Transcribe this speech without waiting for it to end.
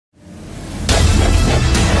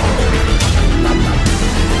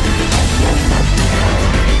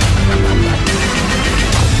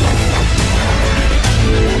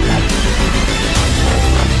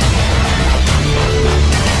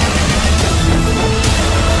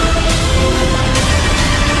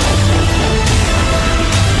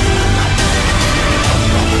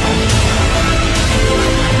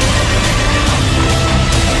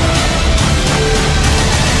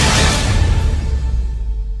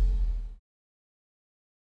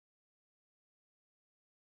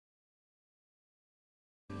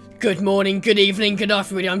Good morning, good evening, good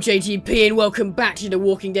afternoon, I'm JTP and welcome back to the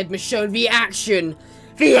Walking Dead Michonne. The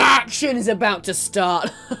action is about to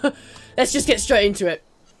start. Let's just get straight into it.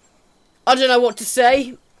 I don't know what to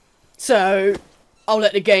say, so I'll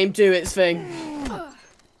let the game do its thing.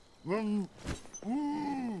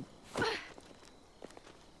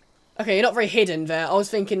 Okay, you're not very hidden there. I was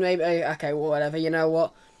thinking maybe, okay, well, whatever, you know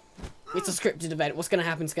what? It's a scripted event. What's gonna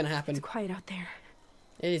happen is gonna happen. It's quiet out there.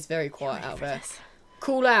 It is very quiet out there.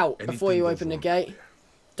 Call out before you open the gate.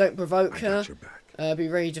 Don't provoke her. Be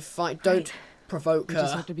ready to fight. Don't provoke her. You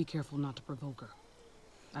just have to be careful not to provoke her.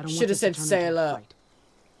 I don't Should have said stay alert.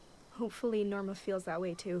 Hopefully Norma feels that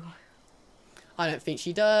way too. I don't think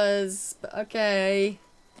she does, but okay.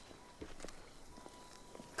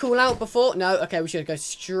 Call out before? No, okay, we should go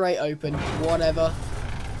straight open. Whatever.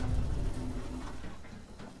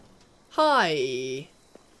 Hi.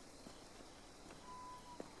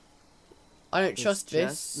 I don't trust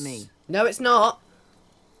this. Just me. No, it's not.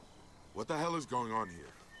 What the hell is going on here?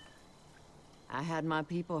 I had my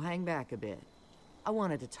people hang back a bit. I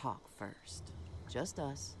wanted to talk first. Just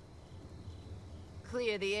us.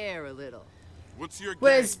 Clear the air a little. What's your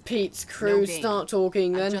Where's game? Pete's crew? No game. Start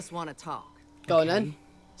talking then. I just want to talk. Go on then.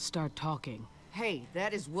 Start talking. Hey,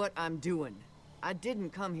 that is what I'm doing. I didn't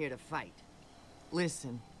come here to fight.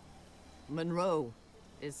 Listen, Monroe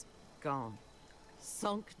is gone.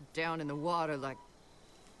 Sunk down in the water like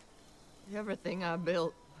everything I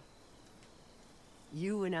built.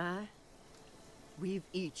 You and I, we've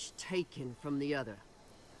each taken from the other.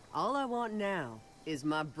 All I want now is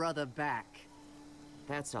my brother back.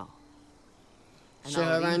 That's all. And Sure,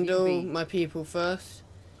 I'll leave you Randall, be. my people first.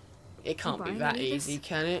 It can't be that easy,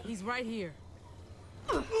 can it? He's right here.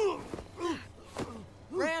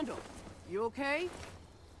 Randall, you okay?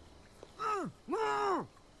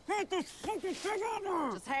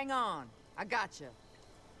 Just hang on. I gotcha.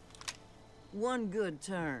 One good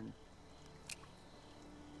turn.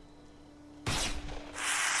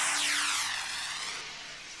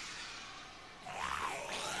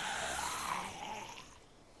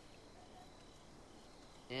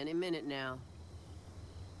 Any minute now.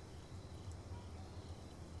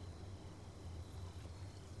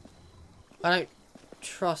 I don't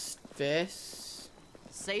trust this.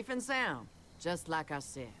 Safe and sound, just like I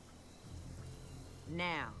said.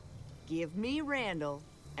 Now, give me Randall,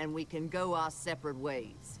 and we can go our separate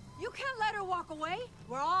ways. You can't let her walk away.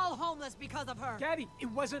 We're all homeless because of her. Daddy, it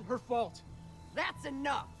wasn't her fault. That's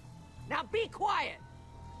enough. Now be quiet.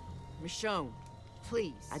 Michonne,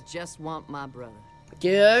 please. I just want my brother.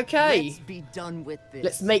 Yeah, okay. Let's be done with this.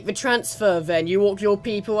 Let's make the transfer then. You walk your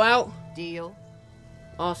people out. Deal?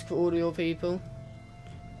 Ask for all your people.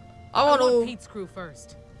 I I want all. Pete's crew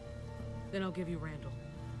first. Then I'll give you Randall.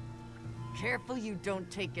 Careful you don't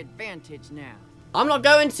take advantage now. I'm not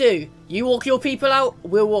going to. You walk your people out.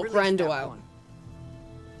 We'll walk Release Randall that out. one.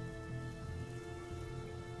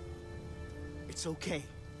 It's okay.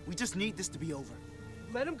 We just need this to be over.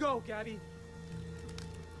 Let him go, Gabby.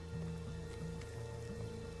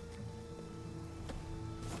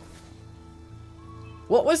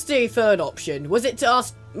 What was the third option? Was it to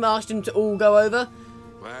ask them to all go over?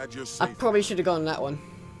 Glad you're I safe. probably should have gone that one.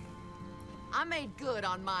 I made good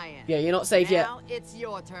on my end. Yeah, you're not safe yet. Now it's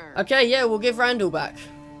your turn. Okay, yeah, we'll give Randall back.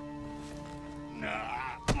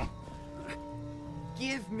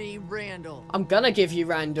 Give me Randall. I'm gonna give you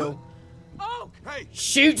Randall. Oh! Hey!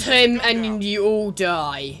 Shoot him and you all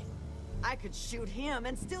die. I could shoot him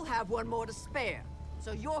and still have one more to spare.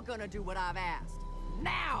 So you're gonna do what I've asked.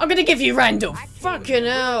 Now! I'm gonna give you Randall. I came Fucking here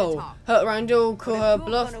to hell. talk. Hurt Randall, call her But if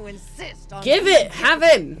bluff. you're gonna insist on Give it, have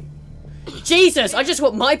him. Jesus, I just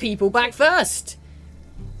want my people back first.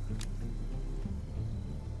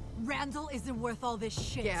 Randall isn't worth all this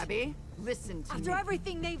shit. Gabby, listen to After me.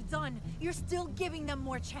 everything they've done, you're still giving them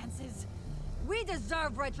more chances. We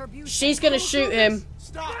deserve retribution. She's gonna shoot him.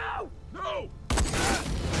 Stop! No!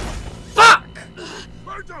 Fuck!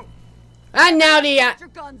 Virgil! And now the Put your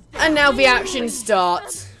guns down. and now the action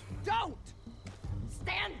starts. Don't!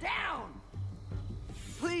 Stand down!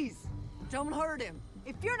 Please, don't hurt him.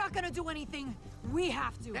 If you're not gonna do anything, we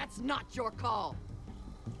have to. That's not your call.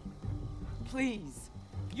 Please.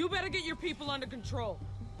 You better get your people under control.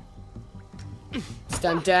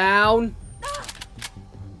 Stand down.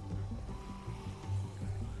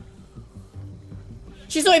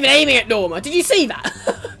 She's not even aiming at Norma. Did you see that?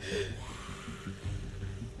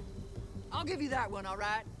 I'll give you that one, all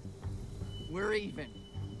right? We're even.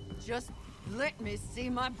 Just let me see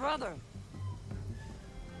my brother.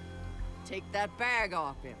 Take that bag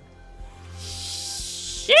off him.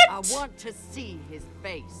 Shit! I want to see his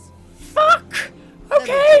face. Fuck! Let me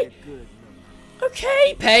Okay! get a good look.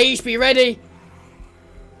 Okay, Paige, be ready.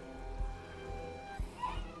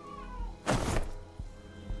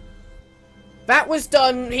 That was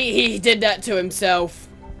done. He did that to himself.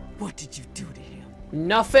 What did you do to him?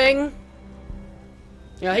 Nothing.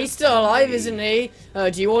 Yeah, he's still alive, isn't he?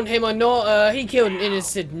 Do you want him or not? He killed an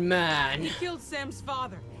innocent man. He killed Sam's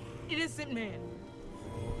father. Innocent man.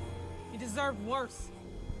 He deserved worse.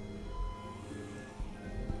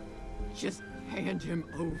 Just hand him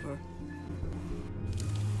over.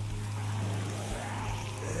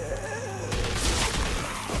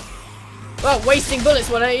 Well, wasting bullets,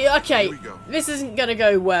 okay, we go. this isn't gonna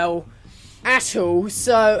go well at all.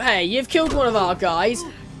 So, hey, you've killed one of our guys.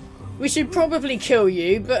 We should probably kill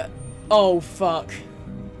you, but... Oh, fuck.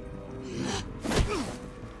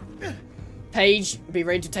 Paige, be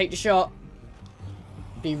ready to take the shot.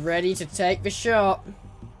 Be ready to take the shot.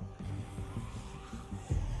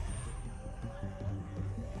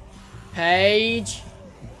 Paige.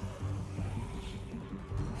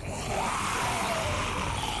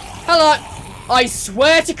 Hello. I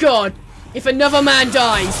swear to God, if another man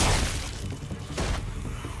dies.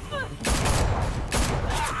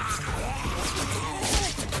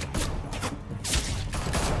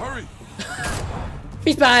 Hurry!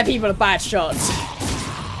 These bad people are bad shots.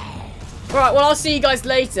 Right, well, I'll see you guys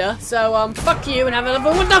later. So, fuck you and have another.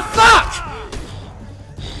 What the fuck?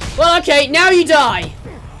 Well, okay, now you die.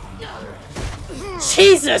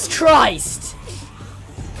 Jesus Christ!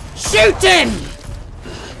 Shoot him!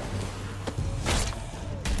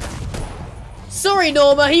 Sorry,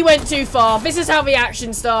 Norma, he went too far. This is how the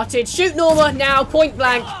action started. Shoot Norma now, point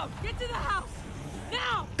blank. Get to the house!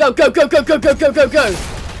 Now! Go, go, go, go, go, go, go, go, go!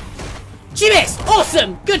 She missed!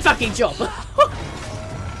 Awesome! Good fucking job!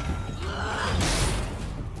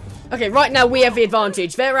 Okay, right now we have the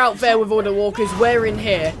advantage. They're out there with all the walkers. We're in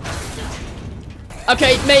here.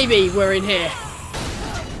 Okay, maybe we're in here.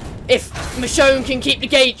 If Michonne can keep the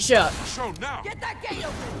gate shut. Show now! Get that gate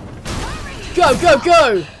open! Go, go,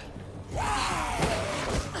 go!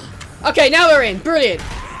 Okay, now we're in. Brilliant.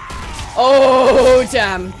 Oh,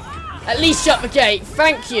 damn. At least shut the gate.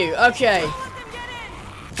 Thank you. Okay.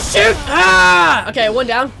 Shoot! Ah! Okay, one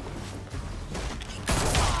down.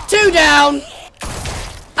 Two down.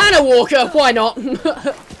 And a walker. Why not?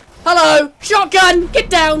 Hello. Shotgun. Get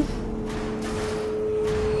down.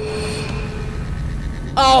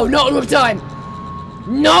 Oh, not the time.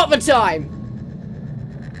 Not the time.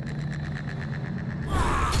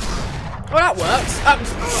 Well, that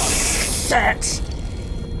works. Shit.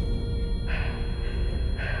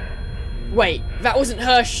 Wait, that wasn't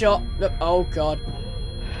her shot. Look, oh god.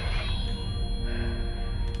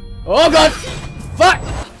 Oh god! Fuck!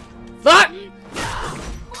 Fuck!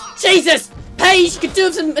 Jesus! Paige, could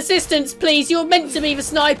do some assistance, please. You're meant to be the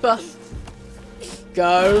sniper.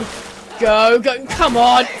 Go. Go, go. Come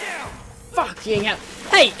on. Fucking hell.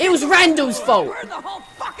 Hey, it was Randall's fault. Burn the whole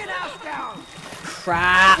fucking house down!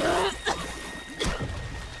 Crap.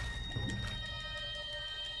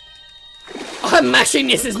 I'm mashing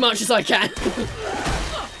this as much as I can.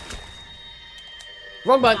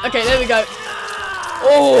 Wrong button. Okay, there we go.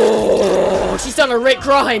 Oh, she's done a Rick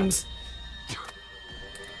Grimes.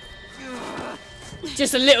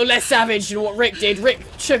 Just a little less savage than what Rick did. Rick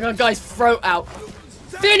took a guy's throat out.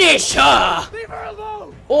 Finish her! Leave her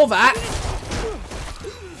alone! Or that.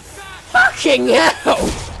 Fucking hell!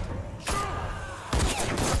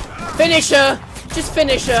 Finish her! Just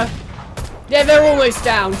finish her. Yeah, they're almost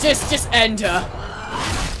down. Just end her.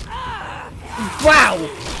 Wow!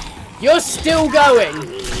 You're still going.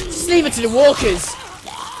 Just leave it to the walkers.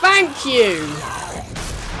 Thank you!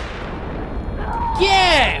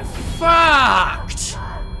 Yeah! Fucked!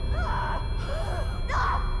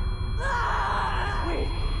 Wait!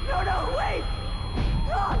 No, wait!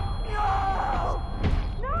 No!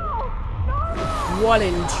 Well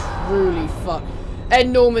and truly fucked.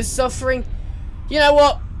 And Norma's suffering. You know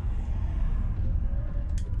what?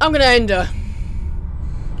 I'm gonna end her.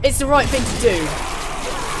 It's the right thing to do.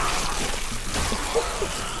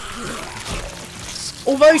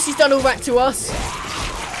 Although she's done all that to us,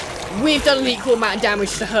 we've done an equal amount of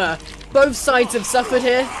damage to her. Both sides have suffered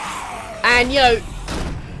here. And, you know,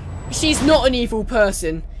 she's not an evil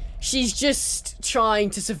person. She's just trying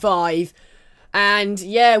to survive. And,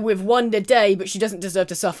 yeah, we've won the day, but she doesn't deserve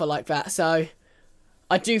to suffer like that. So,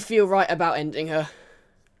 I do feel right about ending her.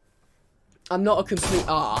 I'm not a complete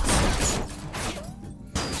arse.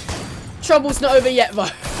 Trouble's not over yet, though.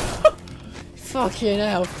 Fucking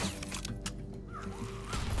hell.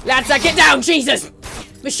 Lads, get down, Jesus!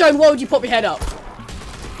 Michonne, why would you pop your head up?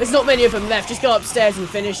 There's not many of them left. Just go upstairs and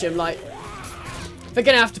finish them. Like, they're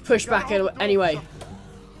gonna have to push back anyway.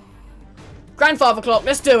 Grandfather clock,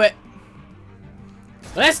 let's do it.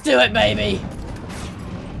 Let's do it, baby.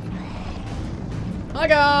 Hi,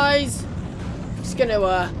 guys. Just gonna,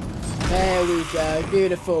 there we go.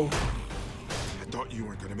 Beautiful. I thought you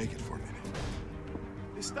weren't gonna make it for a minute.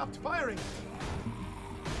 They stopped firing.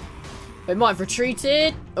 They might have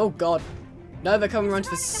retreated. Oh, God. No, they're coming around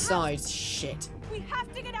to the side. Shit. We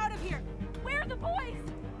have to get out of here. Where are the boys?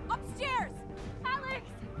 Upstairs. Alex,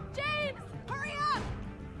 James, hurry up.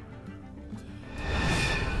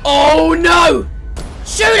 Oh, no!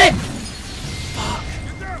 Shoot him! Fuck.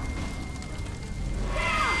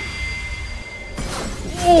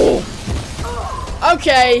 Oh.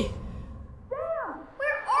 Okay. Where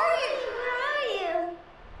are you? Where are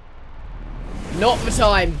you? Not the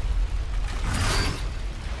time.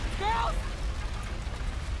 Girls.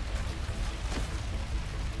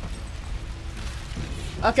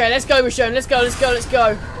 Okay, let's go, Michonne. Let's go, let's go, let's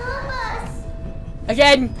go.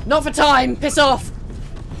 Again, not for time. Piss off.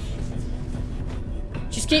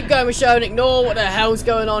 Just keep going, Michonne. Ignore what the hell's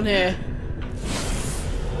going on here.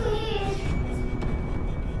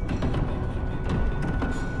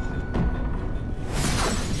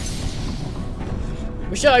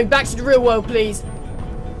 Michonne, back to the real world, please.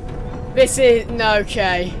 This is... no,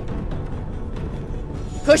 okay.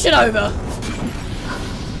 Push it over.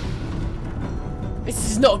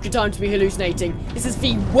 This is not a good time to be hallucinating. This is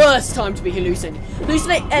the worst time to be hallucinating.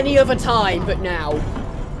 Hallucinate any other time, but now.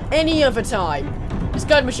 Any other time. Let's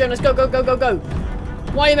go, Michonne. Let's go, go, go, go, go.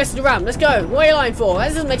 Why are you messing around? Let's go. What are you lying for? That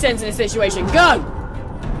doesn't make sense in this situation. Go!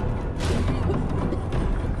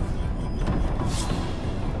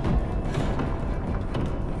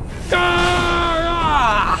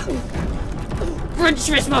 Wrench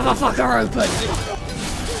this motherfucker open!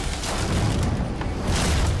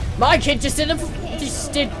 My kid just did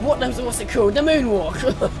what's it called? The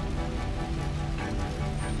moonwalk.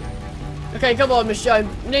 Okay, come on, Michonne.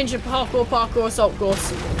 Ninja parkour, assault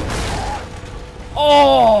course.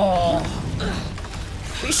 Oh!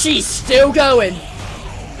 She's still going.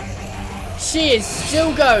 She is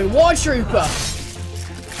still going. What a trooper.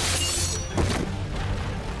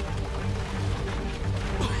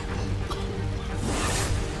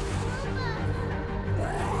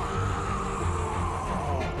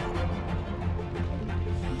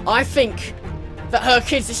 I think that her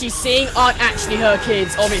kids that she's seeing aren't actually her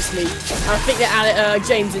kids, obviously. And I think they're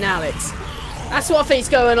James and Alex. That's what I think's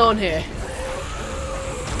going on here.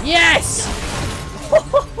 Yes!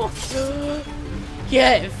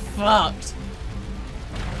 Get fucked.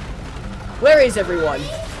 Where is everyone?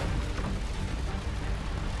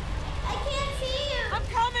 I can't see you. I'm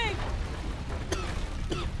coming.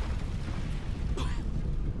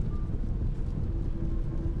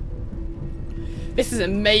 This is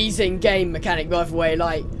an amazing game mechanic, by the way.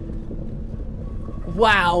 Like,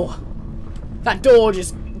 wow. That door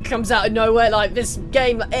just comes out of nowhere. Like, this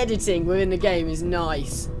game, like, editing within the game is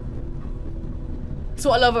nice. That's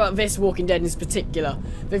what I love about this Walking Dead in particular.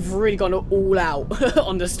 They've really gone all out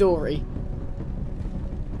on the story.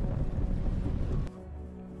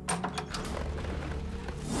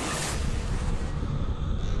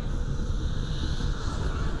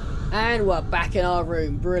 And we're back in our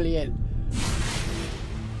room. Brilliant.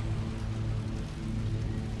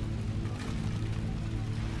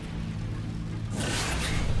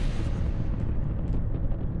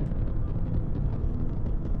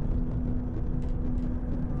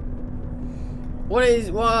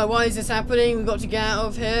 Why is this happening? We've got to get out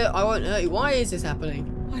of here. I won't hurt you. Why is this happening?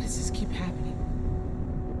 Why does this keep happening?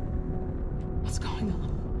 What's going on?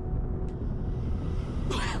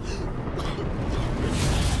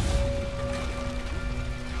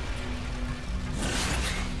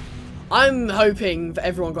 I'm hoping that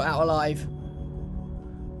everyone got out alive.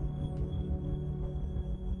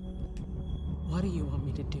 What do you want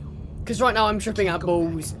me to do? Because right now I'm tripping out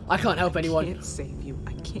balls. I can't help anyone. I can't save you.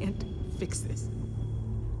 I can't fix this.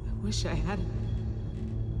 I wish I had.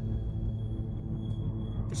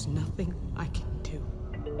 There's nothing I can do.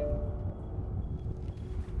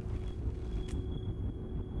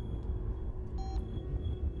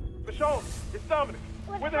 Michonne, it's Dominic.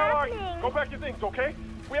 What's Where the hell are you? happening? Go pack your things, okay?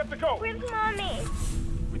 We have to go. Where's Mommy?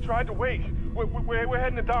 We tried to wait. We're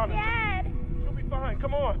heading to Donna's. Dad! She'll be fine.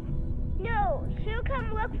 Come on. No, she'll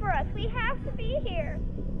come look for us. We have to be here.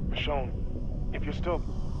 Michonne, if you're still...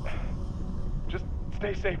 just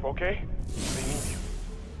stay safe, okay? They need you.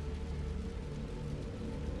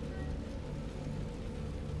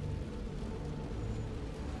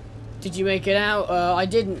 Did you make it out? I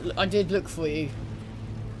didn't. I did look for you.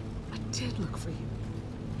 I did look for you.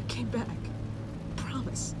 I came back.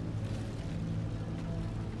 Promise.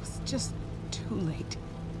 It was just too late.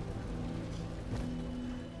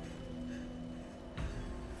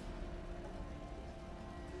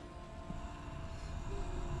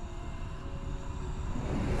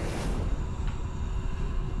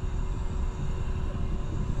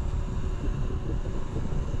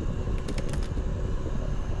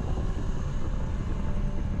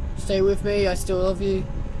 Stay with me. I still love you.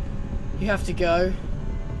 You have to go.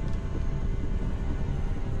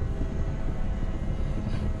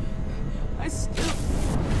 I still...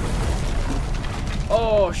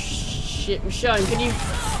 Oh shit, Michonne,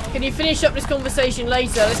 can you finish up this conversation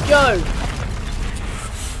later? Let's go.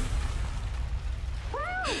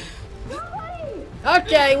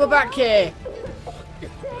 Okay, we're back here.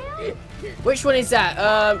 Which one is that?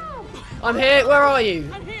 I'm here. Where are you?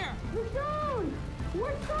 I'm here.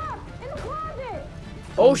 We're trapped in the closet.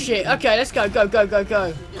 Oh shit. Okay, let's go. Go.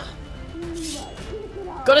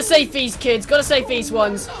 Gotta save these kids. Gotta save these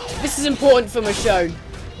ones. This is important for Michonne.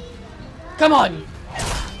 Come on.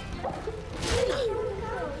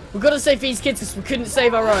 We've gotta save these kids because we couldn't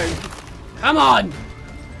save our own. Come on.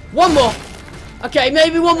 One more. Okay,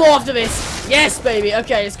 maybe one more after this. Yes, baby.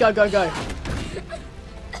 Okay, let's go. Michonne,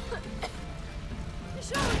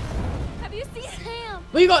 have you seen Sam?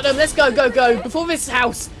 We got them. Let's go. Before this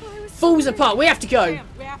house falls apart, we have to go. Sam,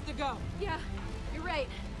 we have to go. Yeah, you're right.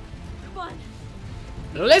 Come on.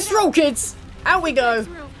 Let's roll, kids. Out we go.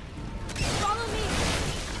 Follow me.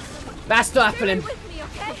 That's not happening. Stay with me,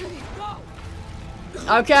 okay? Go.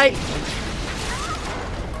 Okay.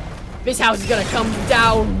 This house is gonna come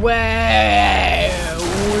down where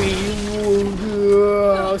we...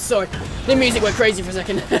 Oh, sorry. The music went crazy for a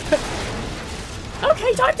second.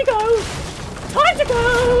 Okay, time to go. Time to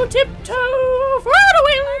go. Tiptoe through the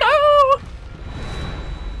window.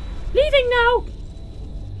 Leaving now.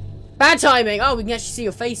 Bad timing. Oh, we can actually see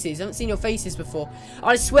your faces. I haven't seen your faces before.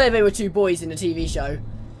 I swear they were two boys in the TV show.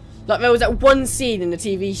 Like, there was that one scene in the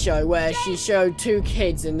TV show where she showed two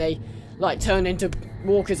kids and they, like, turned into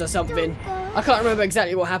walkers or something. I can't remember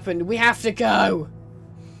exactly what happened. We have to go.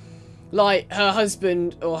 Like, her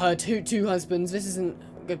husband, or her two husbands. This isn't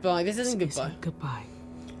goodbye. This isn't goodbye. Goodbye.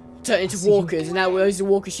 Turned into walkers, and now those are the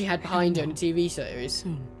walkers she had behind her in the TV series.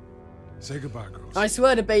 Say goodbye, girls. I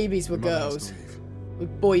swear the babies were girls.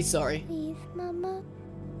 Boys, sorry. Please, Mama.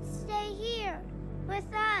 Stay here with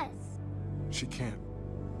us. She can't.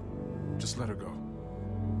 Just let her go.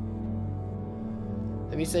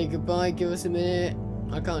 Let me say goodbye. Give us a minute.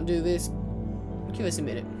 I can't do this. Give us a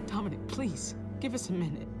minute. Dominic, please. Give us a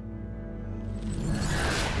minute.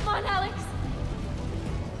 Come on, Alex.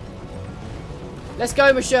 Let's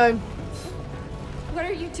go, Michonne. What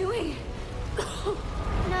are you doing?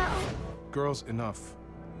 No. Girls, enough.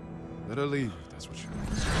 Let her leave. That's what she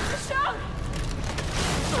wants. Michonne!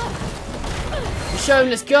 Michonne,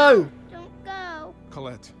 let's go. Don't go.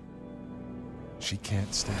 Colette. She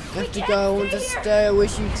can't stay. I have to go. I want to stay. I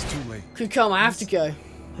wish you It's too late. could come. I have to go.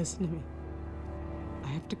 Listen to me. I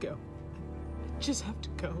have to go. I just have to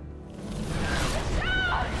go.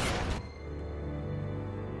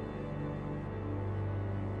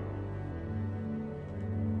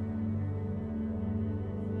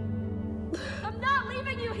 I'm not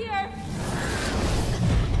leaving you here!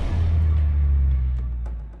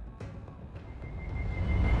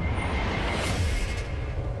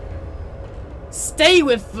 Stay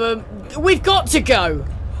with them. We've got to go.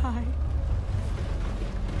 Bye.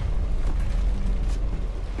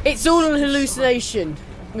 It's all an hallucination,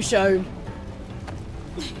 Michonne.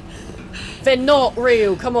 They're not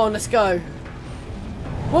real. Come on, let's go.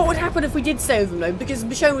 What would happen if we did save them though? Because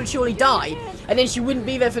Michonne would surely die, and then she wouldn't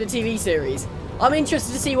be there for the TV series. I'm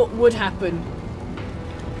interested to see what would happen.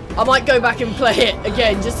 I might go back and play it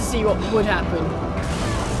again just to see what would happen.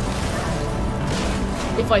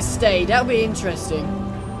 If I stayed, that would be interesting.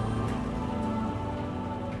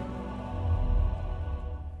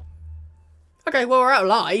 Okay, well we're out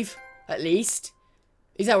alive, at least.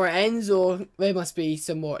 Is that where it ends, or there must be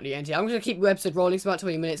some more at the end here? I'm going to keep the episode rolling. It's about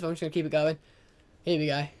 20 minutes, but I'm just going to keep it going. Here we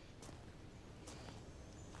go.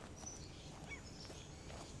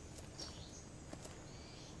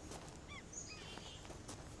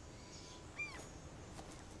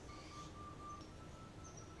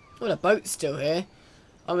 Well, the boat's still here.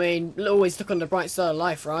 I mean, always look on the bright side of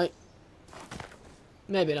life, right?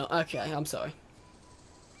 Maybe not. Okay, I'm sorry.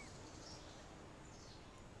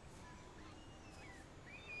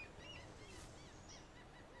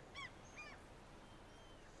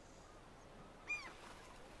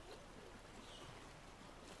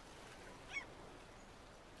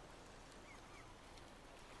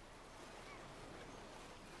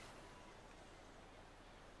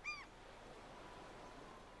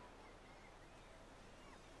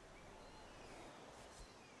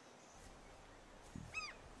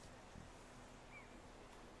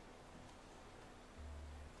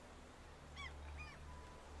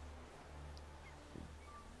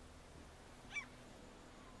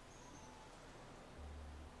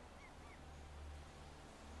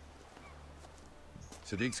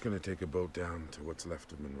 Sadiq's gonna take a boat down to what's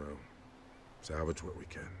left of Monroe. Salvage what we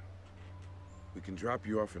can. We can drop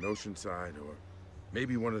you off in Oceanside or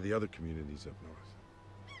maybe one of the other communities up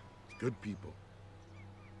north. It's good people.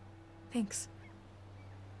 Thanks.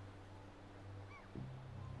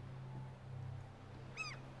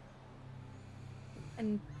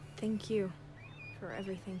 And thank you for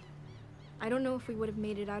everything. I don't know if we would have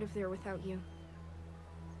made it out of there without you.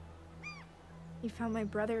 You found my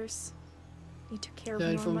brothers. You took care of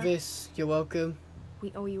Learn Norma. from this. You're welcome.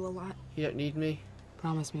 We owe you a lot. You don't need me.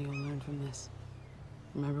 Promise me you'll learn from this.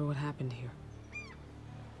 Remember what happened here.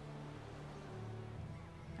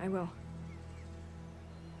 I will.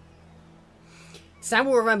 Sam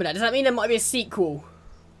will remember that. Does that mean there might be a sequel?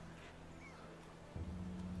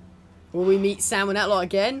 Will we meet Sam and that lot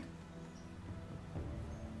again?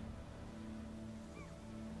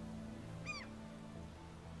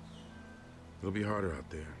 It'll be harder out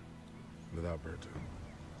there without Berto.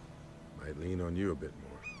 Might lean on you a bit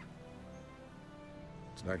more.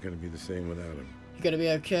 It's not gonna be the same without him. You're gonna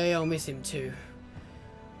be okay. I'll miss him too.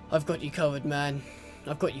 I've got you covered, man.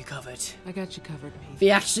 I've got you covered. I got you covered, Pete.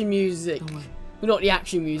 The action music. Don't worry. Well, not the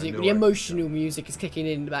action music, but the emotional music is kicking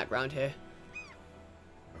in the background here.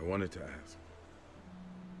 I wanted to ask.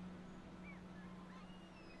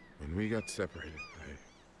 When we got separated,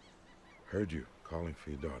 I heard you calling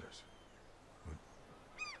for your daughters.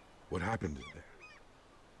 What happened in there?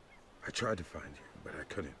 I tried to find you, but I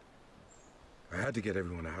couldn't. I had to get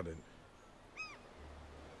everyone out and...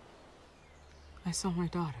 I saw my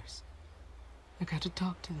daughters. I got to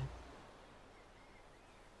talk to them.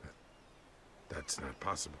 That's not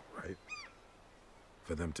possible, right?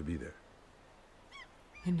 For them to be there.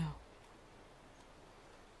 I know.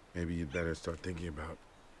 Maybe you'd better start thinking about,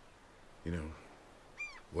 you know,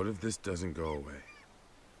 what if this doesn't go away?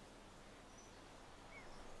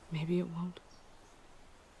 Maybe it won't.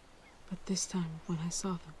 But this time, when I saw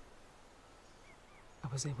them, I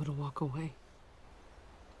was able to walk away.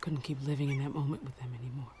 Couldn't keep living in that moment with them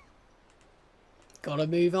anymore. Gotta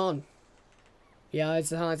move on. Yeah, as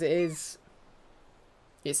hard as it is,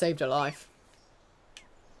 it saved her life.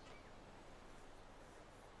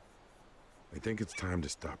 I think it's time to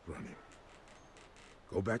stop running.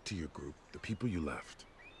 Go back to your group, the people you left,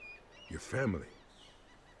 your family,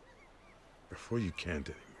 before you can't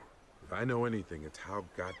anymore. If I know anything, it's how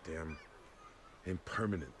goddamn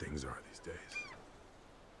impermanent things are these days.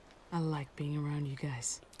 I like being around you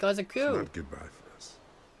guys. Guys are cool. It's not goodbye for us.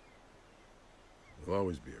 We'll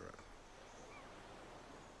always be around.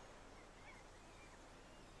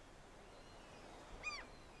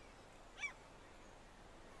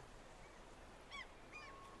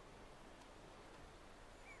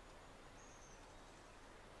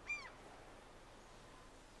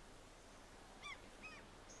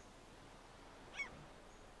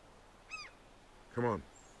 Come on.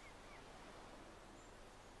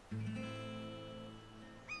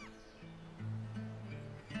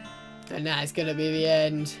 And that's gonna be the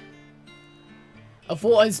end of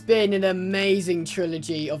what has been an amazing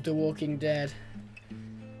trilogy of The Walking Dead.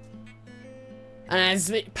 And as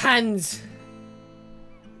it pans...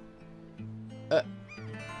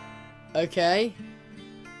 okay.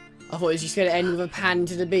 I thought it was just gonna end with a pan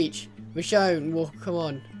to the beach. Michonne, walk, come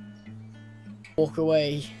on. Walk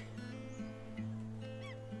away.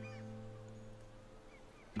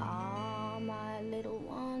 Ah, my little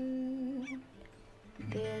one,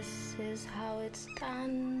 this is how it's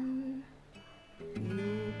done.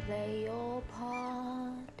 You play your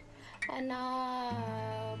part, and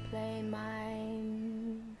I'll play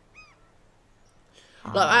mine.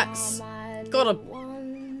 Like, that's gotta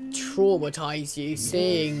traumatize you,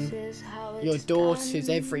 seeing your daughters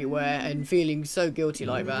everywhere and feeling so guilty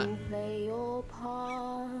like that.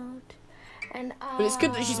 But it's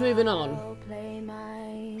good that she's moving on.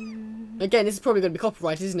 Again, this is probably going to be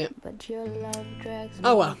copyrighted, isn't it?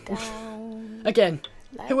 Oh well. Again,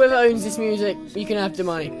 whoever owns this music, you can have the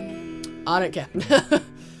money. I don't care.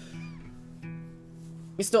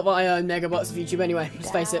 It's not that I earn megabucks of YouTube anyway,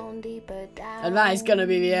 let's face it. And that is going to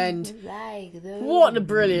be the end. What a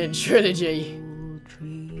brilliant trilogy.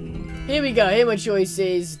 Here we go, here are my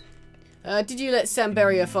choices. Did you let Sam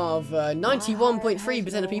bury her father?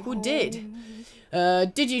 91.3% of people did.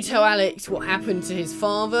 Did you tell Alex what happened to his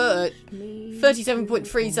father?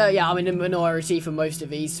 37.3%, so yeah, I'm in the minority for most of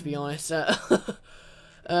these, to be honest. Did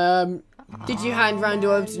you hand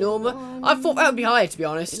Randall over to Norma? I thought that would be higher, to be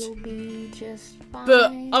honest.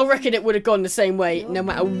 But I reckon it would have gone the same way no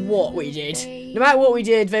matter what we did. No matter what we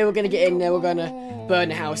did, they were going to get in, they were going to burn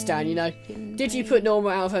the house down, you know. Did you put Norma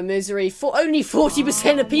out of her misery? Only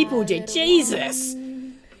 40% of people did. Jesus!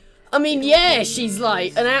 I mean, yeah, she's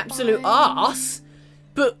like an absolute arse,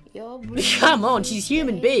 but come on, she's a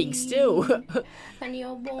human being still.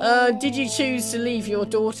 Did you choose to leave your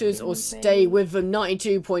daughters or stay with them?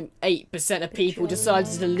 92.8% of people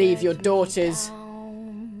decided to leave your daughters.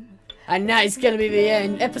 And that is going to be the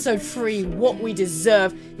end. Episode 3, What We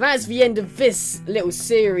Deserve. That is the end of this little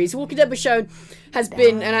series. Walking Dead Michonne has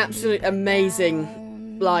been an absolute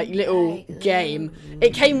amazing, like, little game.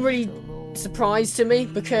 It came really surprised to me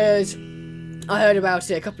because I heard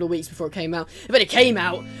about it a couple of weeks before it came out. But it came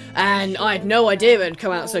out, and I had no idea it would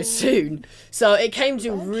come out so soon. So it came to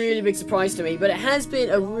a really big surprise to me. But it has been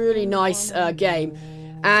a really nice game.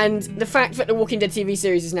 And the fact that the Walking Dead TV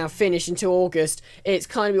series is now finished until August, it's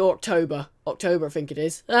kind of October. October, I think it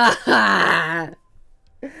is. Why?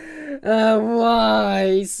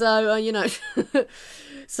 So, you know,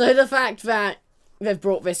 so the fact that they've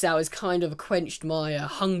brought this out has kind of quenched my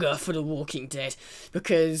hunger for The Walking Dead,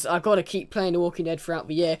 because I've got to keep playing The Walking Dead throughout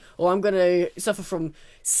the year, or I'm going to suffer from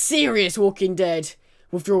serious Walking Dead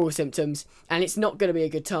withdrawal symptoms, and it's not going to be a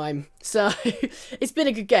good time. So it's been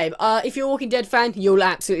a good game. If you're a Walking Dead fan, you'll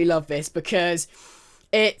absolutely love this, because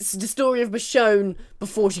it's the story of Michonne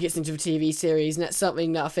before she gets into the TV series, and that's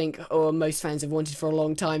something that I think most fans have wanted for a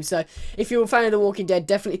long time. So if you're a fan of The Walking Dead,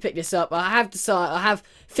 definitely pick this up. I have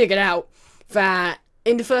figured out that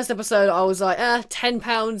in the first episode I was like,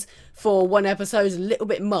 £10 for one episode is a little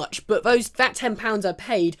bit much, but that £10 I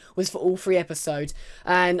paid was for all 3 episodes,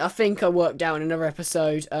 and I think I worked out in another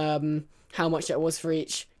episode how much that was for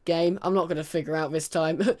each game. I'm not going to figure out this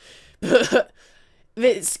time, but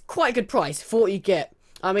it's quite a good price for what you get.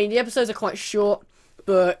 I mean, the episodes are quite short,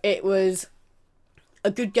 but it was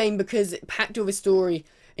a good game because it packed all the story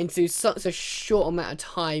into such a short amount of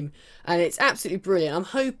time, and it's absolutely brilliant. I'm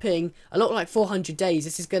hoping, a lot like 400 Days,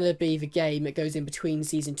 this is going to be the game that goes in between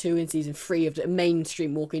Season 2 and Season 3 of the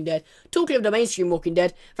mainstream Walking Dead. Talking of the mainstream Walking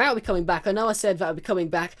Dead, that will be coming back. I know I said that will be coming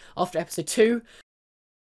back after Episode 2.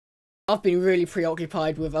 I've been really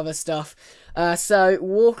preoccupied with other stuff. So,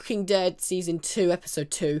 Walking Dead Season 2, Episode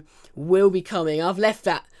 2 will be coming. I've left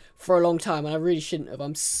that for a long time, and I really shouldn't have.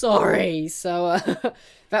 I'm sorry. So,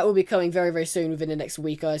 that will be coming very, very soon, within the next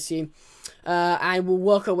week, I assume. And we'll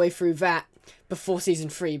work our way through that before Season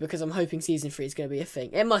 3, because I'm hoping Season 3 is going to be a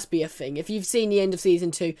thing. It must be a thing. If you've seen the end of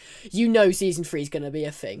Season 2, you know Season 3 is going to be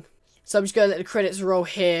a thing. So I'm just going to let the credits roll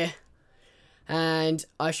here, and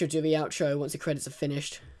I shall do the outro once the credits are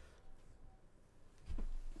finished.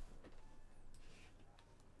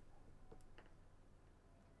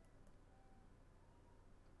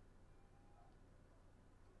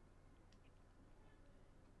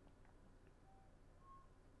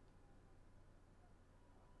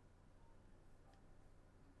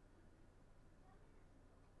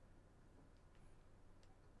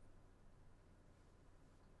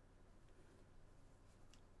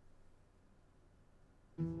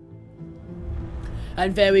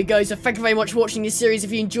 And there we go. So thank you very much for watching this series.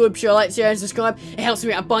 If you enjoyed, be sure to like, share, and subscribe. It helps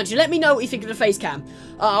me out a bunch. And let me know what you think of the face cam.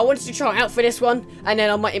 I wanted to try it out for this one, and then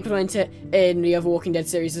I might implement it in the other Walking Dead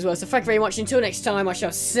series as well. So thank you very much. Until next time, I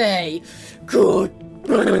shall say goodbye.